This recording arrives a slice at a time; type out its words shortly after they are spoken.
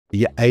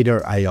The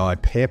Ada AI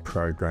pair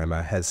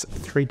programmer has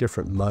three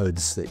different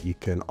modes that you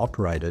can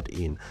operate it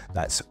in.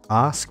 That's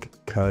Ask,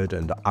 Code,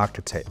 and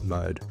Architect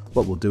mode.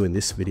 What we'll do in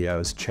this video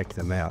is check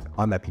them out.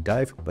 I'm Happy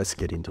Dave, let's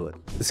get into it.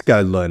 Let's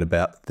go learn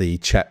about the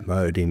chat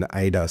mode in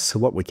Ada. So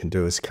what we can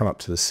do is come up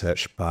to the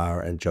search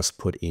bar and just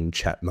put in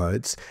chat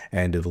modes,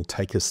 and it'll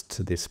take us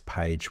to this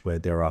page where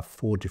there are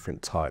four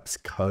different types: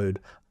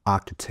 Code,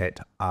 Architect,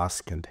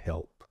 Ask, and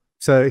Help.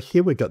 So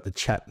here we've got the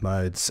chat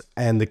modes,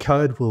 and the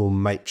code will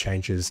make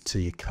changes to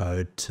your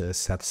code to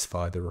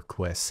satisfy the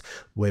requests.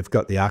 We've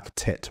got the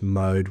architect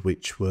mode,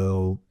 which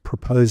will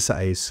propose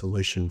a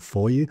solution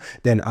for you,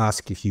 then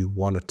ask if you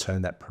want to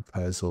turn that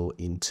proposal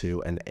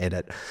into an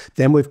edit.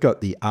 Then we've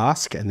got the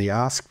ask, and the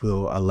ask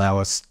will allow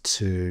us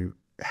to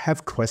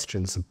have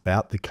questions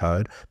about the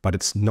code, but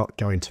it's not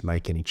going to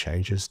make any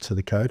changes to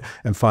the code.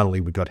 And finally,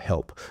 we've got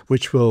help,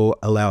 which will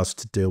allow us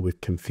to deal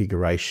with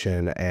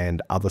configuration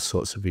and other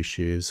sorts of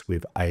issues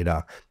with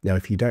Ada. Now,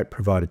 if you don't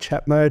provide a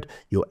chat mode,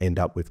 you'll end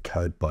up with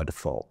code by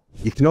default.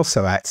 You can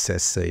also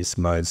access these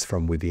modes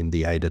from within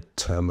the Ada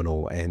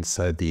terminal, and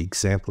so the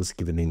examples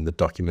given in the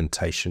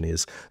documentation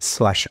is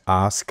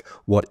 /ask,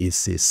 what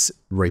is this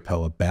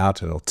repo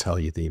about, and it'll tell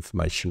you the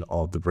information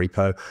of the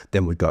repo.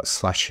 Then we've got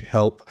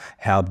 /help,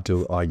 how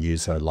do I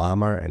use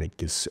Olama, and it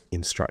gives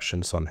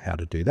instructions on how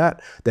to do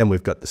that. Then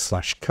we've got the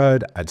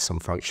 /code, add some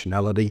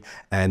functionality,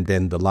 and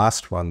then the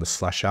last one, the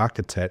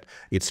 /architect,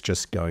 it's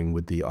just going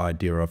with the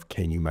idea of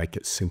can you make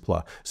it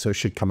simpler. So it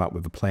should come up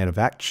with a plan of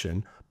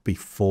action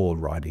before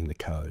writing the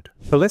code.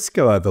 So let's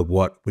go over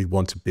what we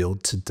want to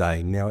build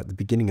today. Now, at the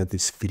beginning of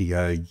this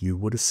video, you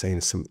would have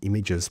seen some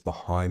images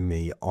behind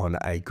me on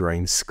a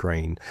green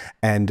screen,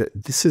 and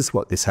this is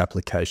what this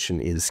application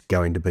is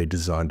going to be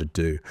designed to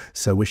do.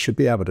 So we should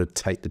be able to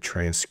take the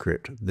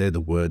transcript. They're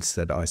the words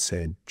that I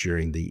said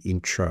during the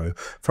intro.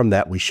 From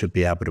that, we should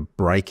be able to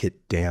break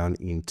it down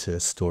into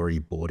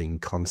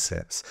storyboarding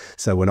concepts.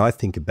 So when I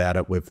think about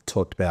it, we've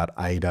talked about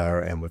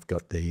Ada, and we've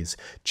got these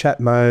chat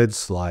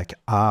modes like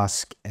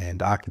Ask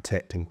and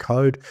Architect and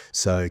Code.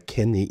 So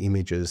can the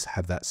images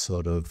have that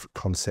sort of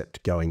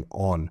concept going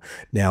on?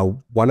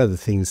 Now, one of the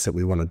things that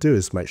we want to do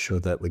is make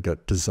sure that we've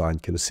got design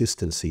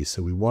consistency.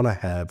 So we want to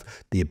have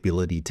the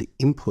ability to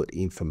input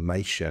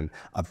information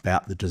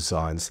about the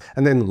designs.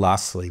 And then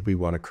lastly, we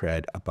want to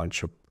create a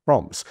bunch of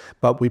prompts,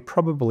 but we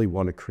probably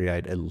want to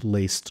create at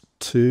least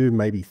 2,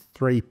 maybe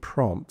 3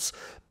 prompts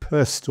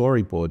per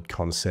storyboard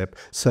concept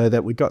so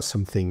that we've got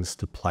some things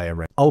to play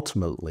around.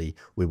 Ultimately,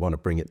 we want to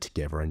bring it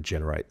together and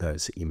generate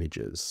those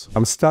images.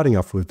 I'm starting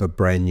off with a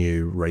brand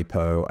new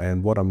repo,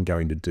 and what I'm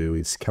going to do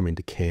is come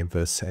into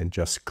Canvas and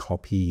just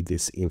copy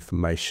this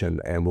information,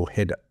 and we'll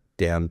head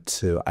down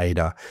to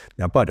Ada.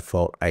 Now, by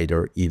default,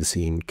 Ada is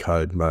in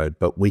code mode,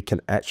 but we can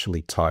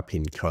actually type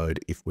in code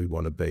if we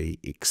want to be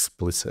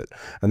explicit.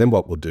 And then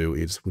what we'll do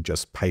is we'll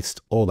just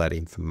paste all that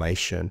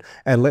information,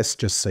 and let's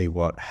just see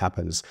what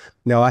happens.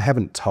 Now, I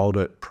haven't told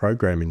it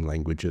programming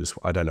languages.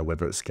 I don't know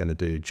whether it's going to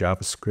do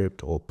JavaScript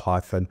or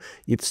Python.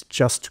 It's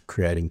just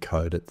creating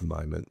code at the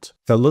moment.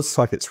 So it looks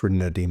like it's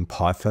written it in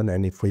Python.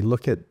 And if we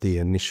look at the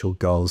initial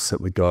goals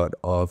that we got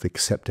of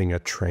accepting a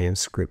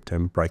transcript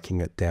and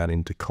breaking it down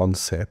into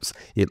concepts,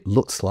 it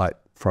looks like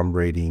from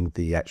reading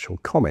the actual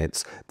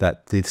comments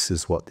that this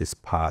is what this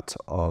part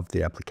of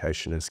the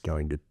application is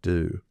going to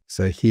do.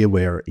 So here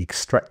we're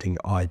extracting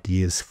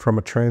ideas from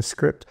a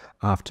transcript.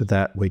 After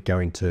that, we're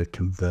going to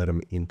convert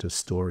them into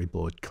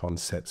storyboard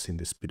concepts in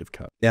this bit of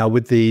code. Now,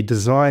 with the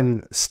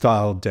design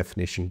style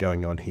definition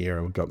going on here,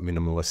 and we've got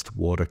minimalist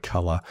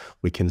watercolor,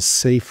 we can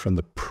see from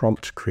the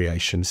prompt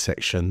creation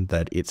section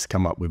that it's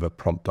come up with a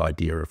prompt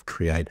idea of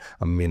create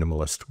a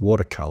minimalist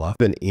watercolor,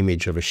 an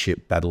image of a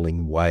ship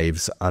battling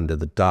waves under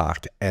the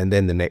dark. And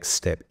then the next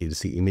step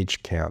is the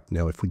image count.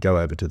 Now, if we go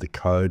over to the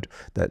code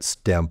that's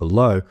down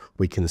below,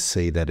 we can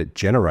see that it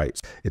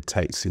generates. It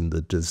takes in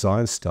the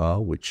design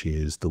style, which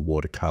is the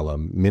watercolor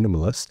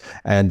minimalist,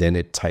 and then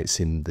it takes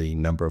in the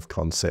number of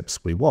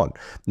concepts we want.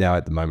 Now,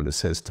 at the moment it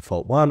says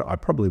default 1. I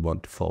probably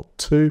want default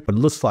 2, but it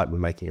looks like we're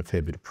making a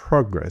fair bit of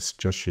progress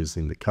just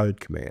using the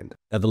code command.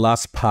 Now, the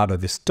last part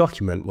of this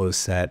document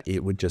was that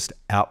it would just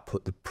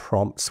output the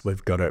prompts.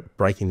 We've got it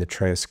breaking the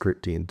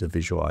transcript into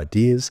visual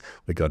ideas.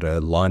 We've got it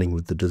aligning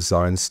with the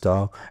design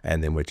style,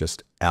 and then we're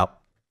just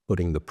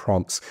outputting the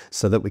prompts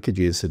so that we could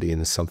use it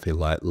in something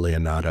like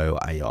Leonardo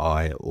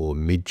AI or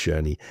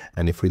Midjourney.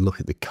 And if we look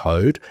at the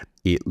code,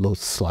 it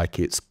looks like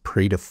it's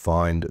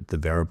predefined the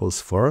variables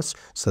for us.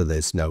 So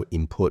there's no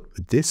input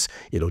with this.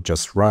 It'll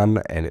just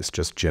run, and it's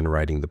just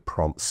generating the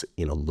prompts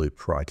in a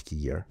loop right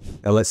here.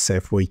 Now let's see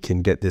if we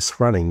can get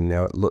this running.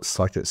 Now it looks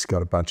like it's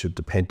got a bunch of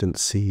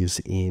dependencies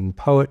in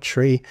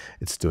poetry.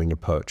 It's doing a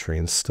poetry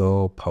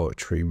install,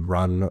 poetry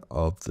run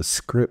of the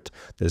script.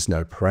 There's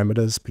no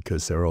parameters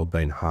because they're all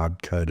been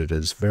hard coded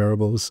as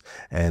variables.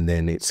 And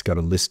then it's got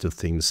a list of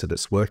things that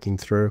it's working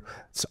through.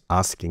 It's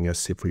asking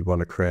us if we want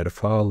to create a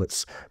file.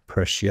 Let's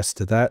press yes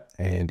to that,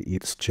 and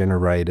it's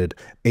generated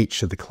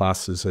each of the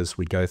classes as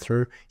we go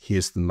through.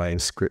 Here's the main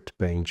script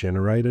being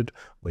generated.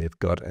 We've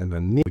got an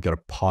init. We've got a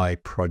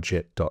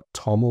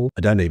pyproject.toml.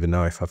 I don't even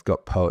know if I've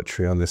got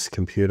poetry on this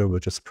computer. We'll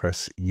just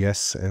press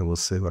yes and we'll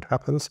see what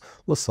happens.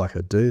 Looks like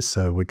I do.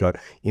 So we've got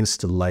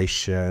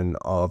installation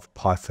of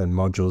Python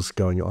modules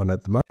going on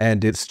at the moment.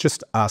 And it's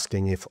just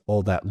asking if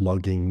all that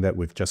logging that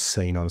we've just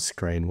seen on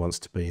screen wants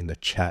to be in the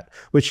chat,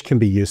 which can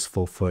be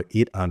useful for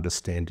it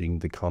understanding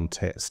the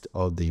context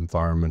of the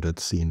environment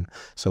it's in.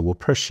 So we'll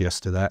press yes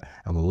to that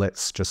and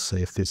let's just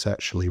see if this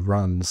actually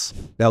runs.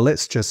 Now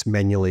let's just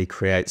manually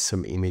create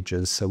some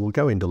images. So we'll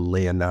go into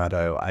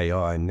Leonardo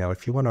AI. Now,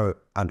 if you want to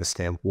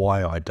understand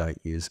why I don't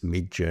use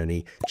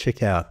Midjourney,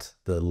 check out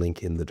the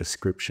link in the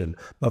description.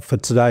 But for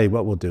today,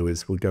 what we'll do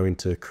is we'll go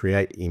into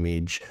create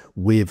image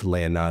with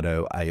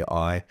Leonardo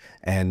AI,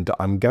 and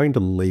I'm going to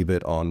leave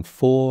it on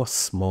 4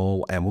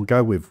 small, and we'll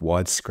go with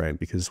widescreen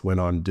because when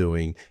I'm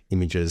doing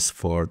images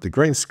for the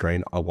green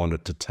screen, I want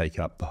it to take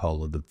up the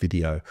whole of the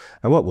video.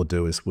 And what we'll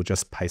do is we'll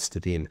just paste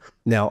it in.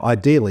 Now,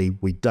 ideally,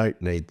 we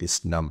don't need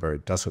this number.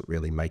 It doesn't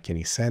really make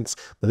any sense,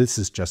 but this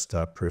is just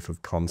a proof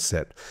of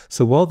concept.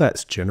 So while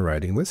that's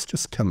generating, let's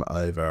just come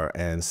over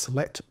and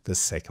select the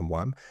second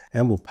one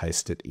and we'll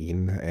paste it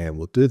in, and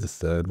we'll do the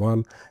third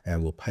one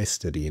and we'll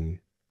paste it in.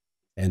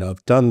 And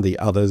I've done the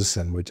others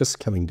and we're just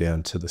coming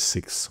down to the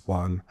 6th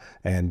one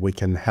and we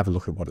can have a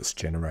look at what it's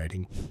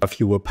generating. If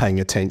you were paying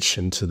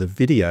attention to the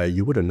video,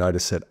 you would have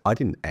noticed that I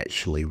didn't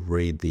actually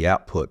read the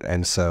output,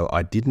 and so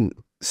I didn't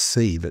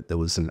see that there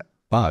was an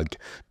bug,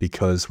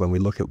 because when we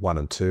look at 1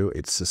 and 2,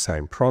 it's the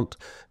same prompt.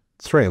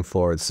 3 and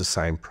 4 is the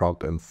same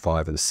prompt, and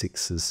 5 and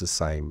 6 is the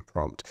same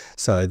prompt.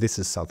 So this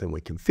is something we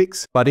can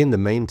fix. But in the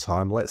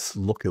meantime, let's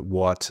look at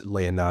what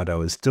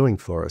Leonardo is doing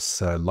for us.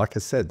 So like I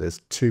said,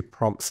 there's 2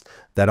 prompts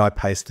that I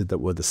pasted that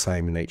were the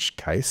same in each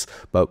case,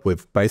 but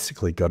we've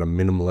basically got a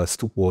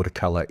minimalist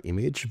watercolor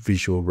image,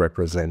 visual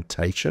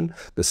representation.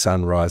 The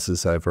sun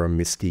rises over a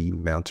misty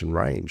mountain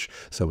range.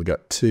 So we've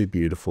got 2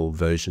 beautiful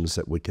versions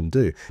that we can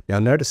do. Now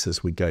notice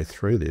as we go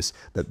through this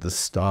that the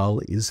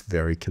style is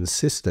very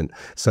consistent.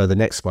 So the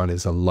next one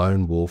is a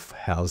lone wolf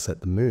howls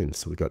at the moon.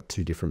 So we've got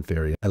 2 different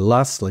variants. And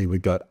lastly,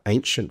 we've got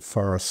ancient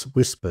forest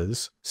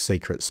whispers,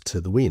 secrets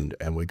to the wind,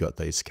 and we've got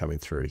these coming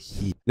through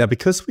here. Now,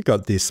 because we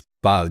got this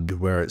bug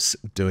where it's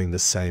doing the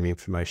same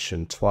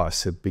information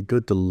twice, it'd be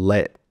good to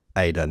let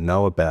Ada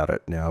know about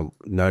it. Now,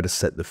 notice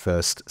that the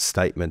first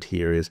statement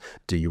here is,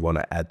 do you want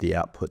to add the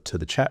output to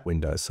the chat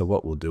window? So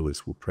what we'll do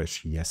is we'll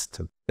press yes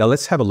to. Now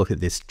let's have a look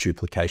at this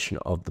duplication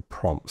of the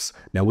prompts.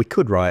 Now we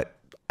could write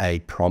a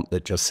prompt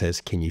that just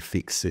says, can you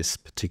fix this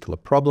particular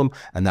problem?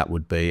 And that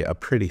would be a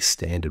pretty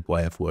standard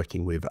way of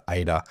working with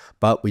Ada.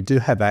 But we do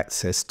have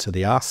access to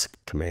the ask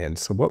command.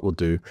 So what we'll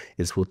do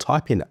is we'll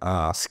type in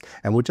ask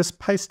and we'll just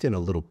paste in a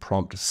little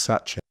prompt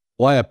such as,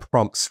 why are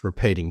prompts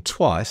repeating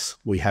twice?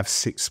 We have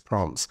 6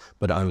 prompts,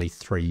 but only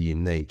 3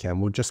 unique.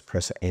 And we'll just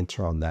press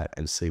enter on that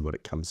and see what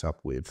it comes up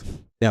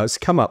with. Now it's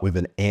come up with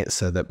an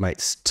answer that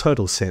makes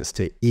total sense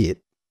to it,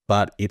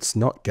 but it's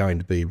not going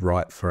to be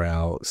right for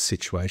our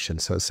situation.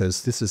 So it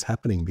says this is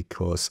happening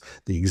because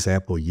the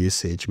example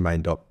usage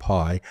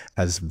main.py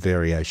has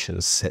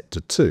variations set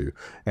to 2.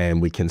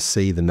 And we can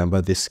see the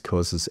number. This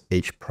causes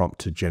each prompt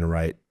to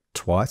generate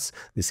twice.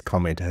 This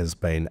comment has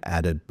been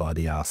added by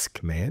the ask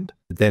command.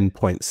 It then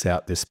points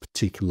out this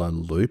particular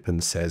loop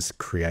and says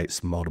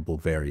creates multiple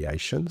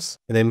variations.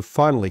 And then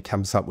finally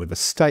comes up with a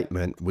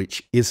statement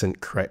which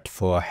isn't correct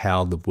for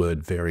how the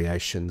word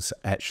variations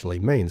actually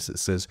means. It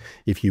says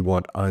if you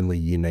want only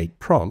unique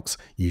prompts,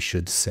 you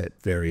should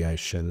set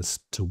variations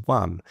to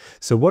 1.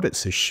 So what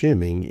it's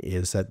assuming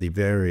is that the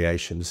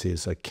variations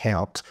is a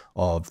count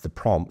of the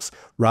prompts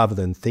rather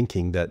than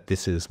thinking that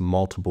this is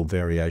multiple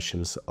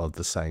variations of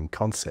the same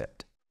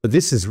concept. But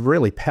this is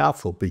really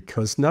powerful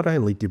because not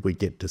only did we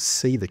get to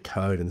see the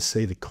code and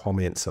see the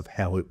comments of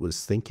how it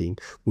was thinking,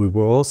 we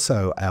were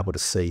also able to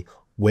see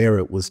where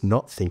it was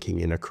not thinking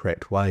in a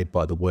correct way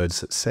by the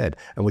words it said,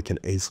 and we can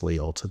easily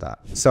alter that.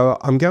 So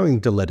I'm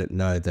going to let it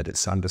know that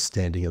its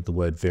understanding of the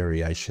word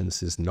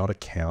variations is not a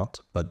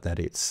count, but that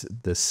it's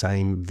the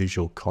same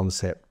visual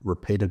concept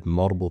repeated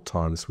multiple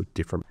times with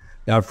different.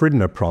 Now I've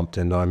written a prompt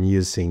and I'm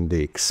using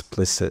the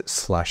explicit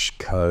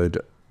 /code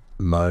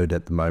mode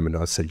at the moment.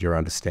 I said your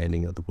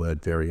understanding of the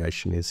word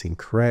variation is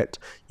incorrect.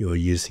 You're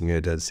using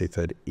it as if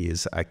it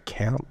is a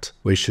count.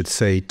 We should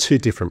see 2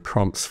 different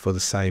prompts for the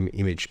same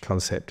image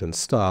concept and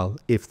style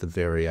if the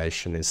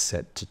variation is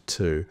set to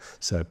 2.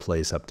 So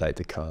please update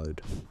the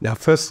code. Now,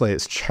 firstly,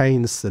 it's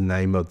changed the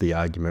name of the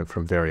argument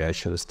from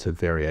variations to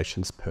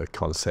variations per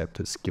concept.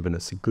 It's given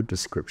us a good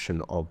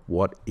description of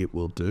what it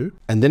will do.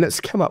 And then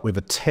it's come up with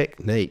a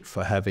technique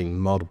for having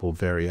multiple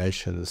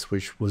variations,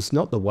 which was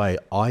not the way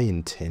I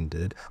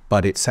intended,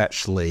 but it's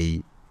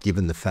actually,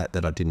 given the fact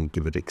that I didn't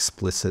give it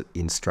explicit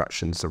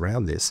instructions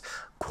around this,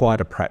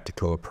 quite a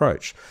practical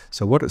approach.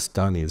 So what it's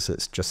done is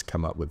it's just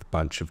come up with a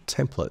bunch of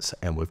templates,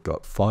 and we've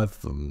got 5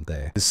 of them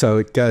there. So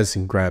it goes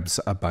and grabs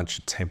a bunch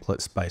of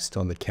templates based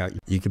on the count.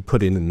 You can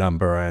put in a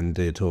number and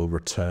it'll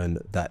return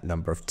that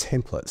number of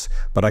templates.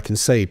 But I can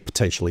see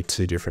potentially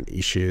 2 different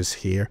issues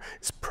here.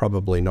 It's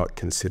probably not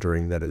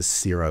considering that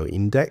it's 0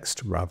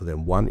 indexed rather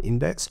than 1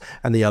 indexed.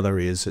 And the other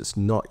is it's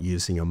not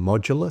using a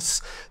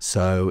modulus.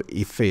 So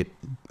if it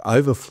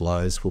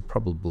overflows, we'll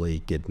probably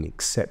get an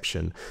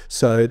exception.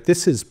 So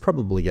this is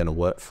probably going to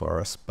work for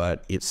us,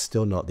 but it's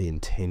still not the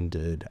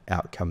intended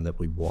outcome that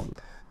we want.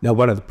 Now,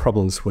 one of the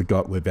problems we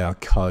got with our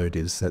code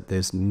is that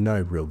there's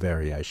no real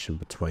variation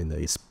between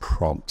these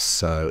prompts.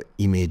 So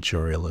image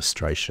or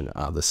illustration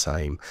are the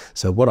same.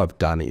 So what I've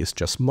done is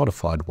just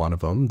modified one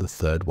of them, the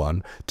third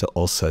one, to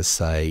also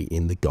say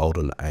in the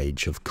golden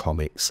age of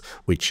comics,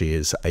 which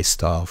is a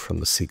style from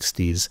the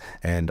 60s,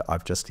 and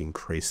I've just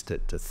increased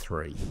it to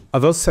 3.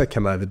 I've also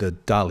come over to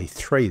DALL-E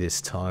 3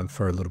 this time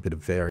for a little bit of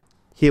variation.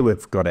 Here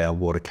we've got our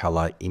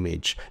watercolor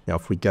image. Now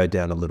if we go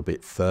down a little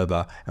bit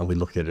further and we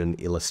look at an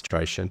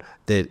illustration,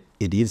 that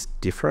it is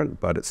different,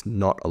 but it's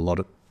not a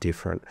lot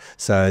different.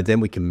 So then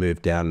we can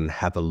move down and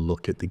have a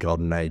look at the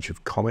golden age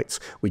of comics,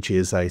 which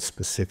is a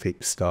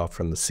specific style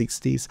from the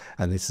 60s,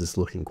 and this is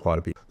looking quite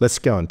a bit. Let's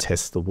go and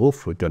test the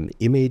wolf. We've got an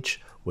image,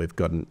 we've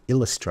got an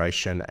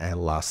illustration,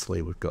 and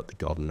lastly we've got the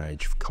golden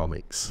age of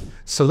comics.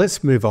 So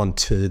let's move on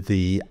to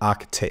the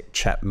architect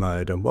chat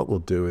mode, and what we'll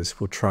do is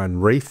we'll try and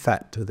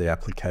refactor the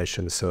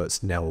application so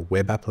it's now a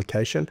web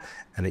application,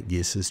 and it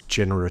uses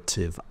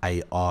generative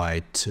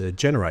AI to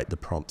generate the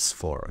prompts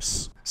for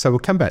us. So we'll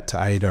come back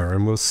to Ada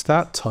and we'll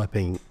start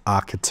typing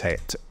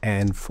architect,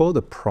 and for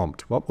the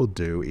prompt what we'll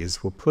do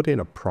is we'll put in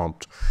a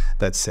prompt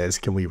that says,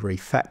 can we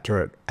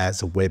refactor it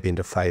as a web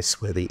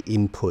interface where the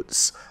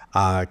inputs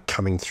are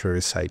coming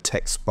through, say,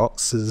 text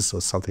boxes or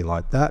something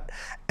like that,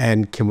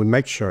 and can we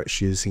make sure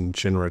it's using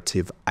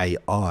generative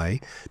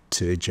AI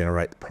to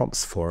generate the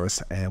prompts for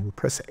us, and we'll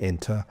press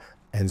enter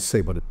and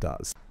see what it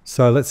does.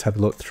 So let's have a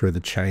look through the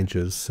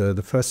changes. So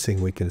the first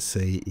thing we can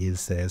see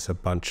is there's a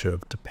bunch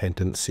of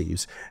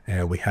dependencies,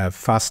 and we have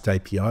Fast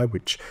API,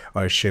 which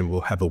I assume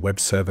will have a web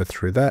server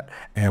through that,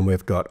 and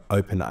we've got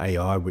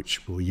OpenAI,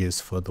 which we'll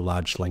use for the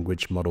large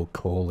language model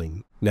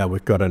calling. Now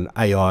we've got an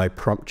AI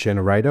prompt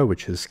generator,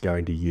 which is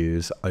going to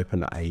use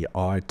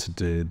OpenAI to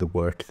do the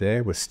work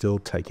there. We're still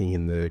taking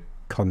in the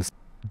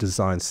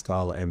design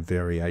style and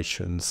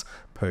variations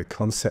per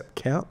concept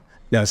count.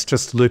 Now it's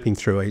just looping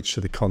through each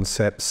of the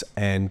concepts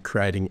and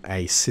creating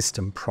a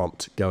system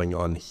prompt going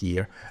on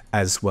here,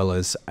 as well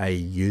as a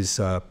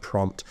user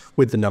prompt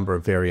with the number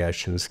of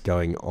variations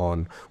going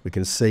on. We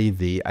can see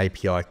the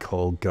API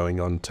call going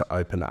on to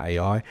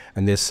OpenAI,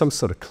 and there's some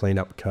sort of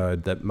cleanup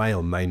code that may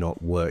or may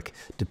not work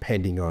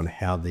depending on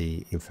how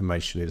the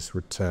information is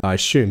returned. I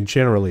assume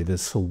generally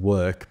this will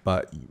work,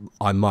 but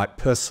I might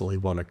personally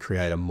want to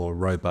create a more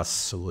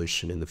robust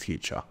solution in the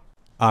future.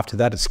 After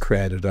that, it's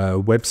created a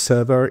web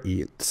server.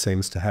 It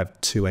seems to have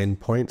 2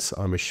 endpoints.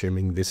 I'm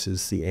assuming this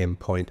is the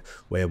endpoint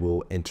where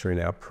we'll enter in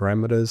our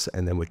parameters,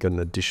 and then we've got an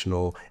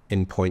additional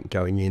endpoint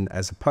going in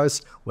as a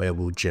post where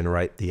we'll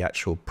generate the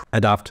actual.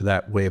 And after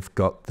that, we've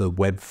got the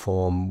web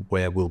form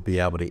where we'll be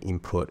able to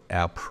input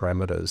our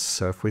parameters.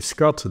 So if we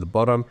scroll to the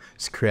bottom,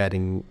 it's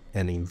creating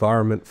an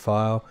environment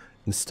file,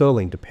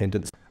 installing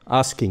dependencies,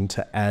 asking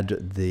to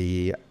add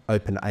the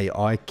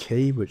OpenAI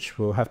key, which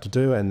we'll have to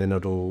do, and then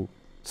it'll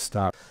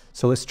start.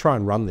 So let's try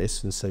and run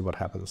this and see what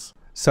happens.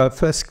 So at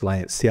first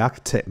glance, the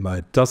architect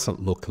mode doesn't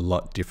look a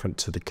lot different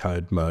to the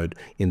code mode,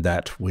 in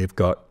that we've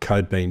got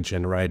code being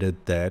generated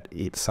that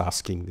it's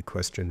asking the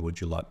question,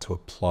 would you like to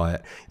apply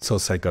it? It's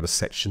also got a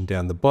section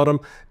down the bottom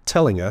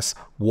telling us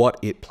what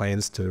it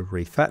plans to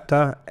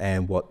refactor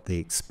and what the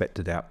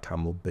expected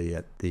outcome will be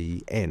at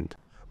the end.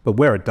 But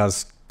where it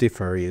does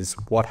differ is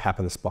what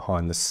happens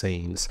behind the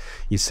scenes.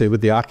 You see,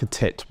 with the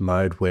architect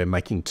mode, we're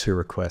making 2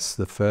 requests.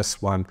 The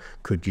first one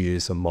could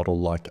use a model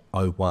like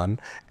O1,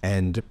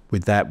 and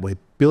with that we're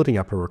building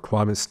up a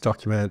requirements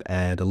document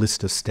and a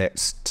list of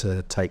steps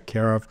to take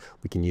care of.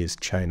 We can use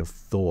chain of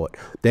thought.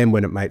 Then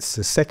when it makes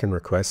the second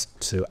request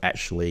to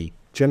actually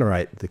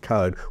generate the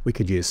code, we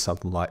could use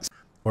something like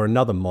or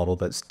another model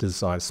that's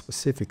designed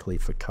specifically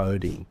for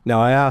coding.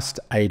 Now I asked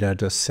Ada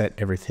to set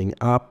everything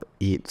up.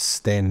 It's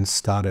then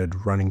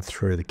started running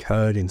through the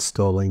code,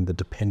 installing the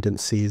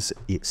dependencies.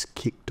 It's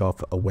kicked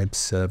off a web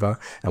server,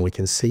 and we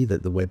can see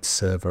that the web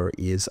server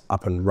is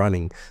up and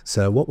running.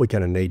 So what we're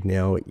going to need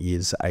now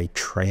is a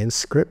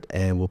transcript,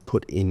 and we'll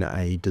put in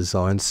a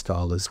design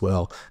style as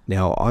well.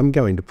 Now I'm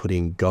going to put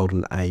in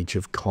Golden Age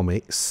of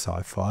Comics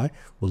Sci-Fi.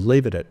 We'll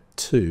leave it at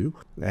 2,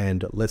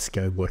 and let's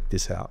go work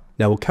this out.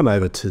 Now we'll come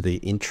over to the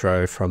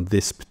intro from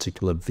this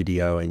particular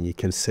video, and you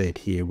can see it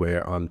here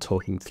where I'm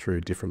talking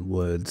through different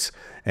words,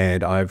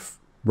 and I've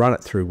run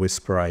it through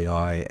Whisper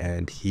AI,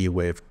 and here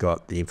we've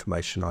got the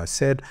information I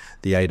said.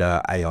 The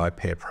Ada AI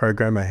pair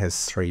programmer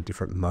has 3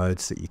 different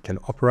modes that you can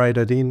operate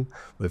it in.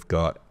 We've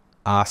got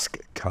ask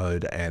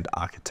code and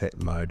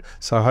architect mode.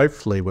 So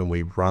hopefully when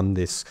we run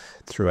this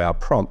through our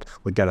prompt,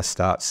 we're going to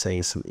start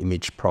seeing some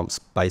image prompts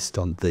based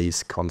on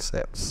these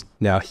concepts.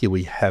 Now here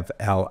we have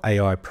our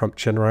AI prompt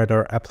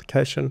generator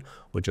application.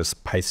 We'll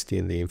just paste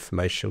in the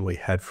information we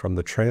had from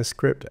the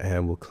transcript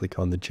and we'll click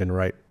on the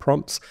generate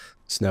prompts.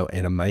 There's no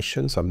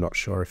animations. I'm not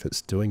sure if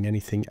it's doing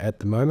anything at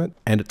the moment.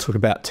 And it took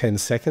about 10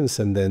 seconds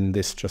and then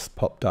this just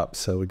popped up.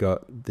 So we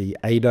got the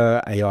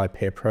Ada AI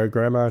pair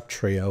programmer,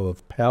 trio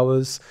of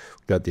powers.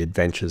 We've got the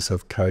adventures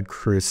of Code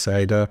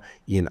Crusader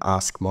in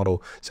Ask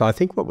model. So I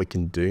think what we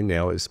can do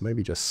now is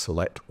maybe just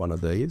select one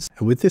of these.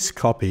 And with this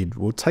copied,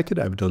 we'll take it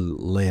over to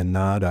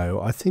Leonardo.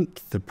 I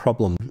think the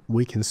problem,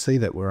 we can see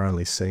that we're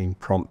only seeing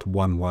prompt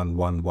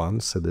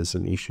 1111. So there's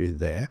an issue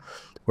there.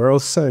 We're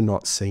also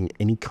not seeing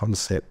any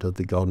concept of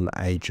the golden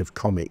age of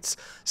comics,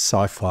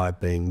 sci-fi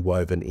being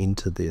woven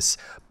into this,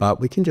 but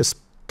we can just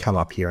come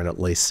up here and at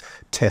least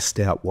test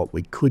out what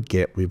we could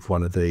get with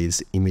one of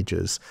these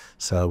images.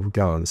 So we'll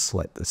go and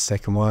select the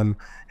second one,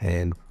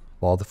 and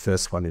while the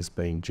first one is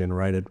being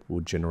generated, we'll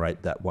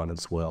generate that one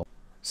as well.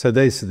 So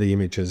these are the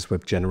images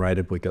we've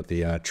generated. We've got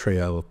the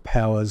trio of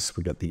powers,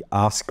 we've got the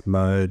ask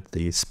mode,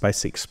 the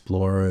space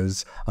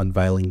explorers,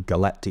 unveiling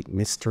galactic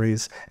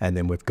mysteries, and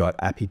then we've got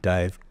Appy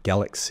Dave,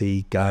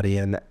 Galaxy,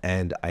 Guardian,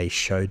 and a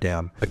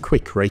showdown. A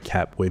quick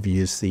recap, we've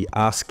used the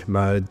ask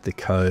mode, the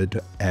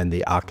code, and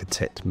the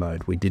architect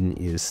mode. We didn't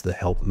use the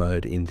help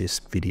mode in this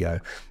video.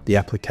 The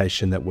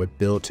application that we've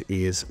built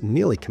is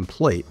nearly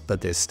complete,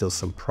 but there's still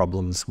some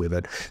problems with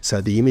it.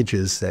 So the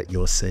images that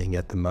you're seeing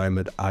at the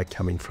moment are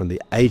coming from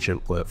the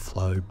agent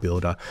workflow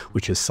builder,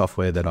 which is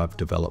software that I've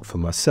developed for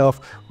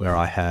myself, where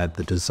I had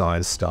the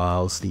design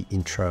styles, the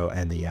intro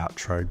and the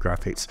outro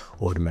graphics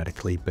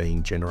automatically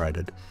being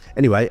generated.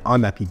 Anyway,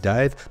 I'm Appy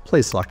Dave.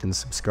 Please like and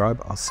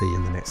subscribe. I'll see you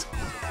in the next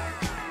one.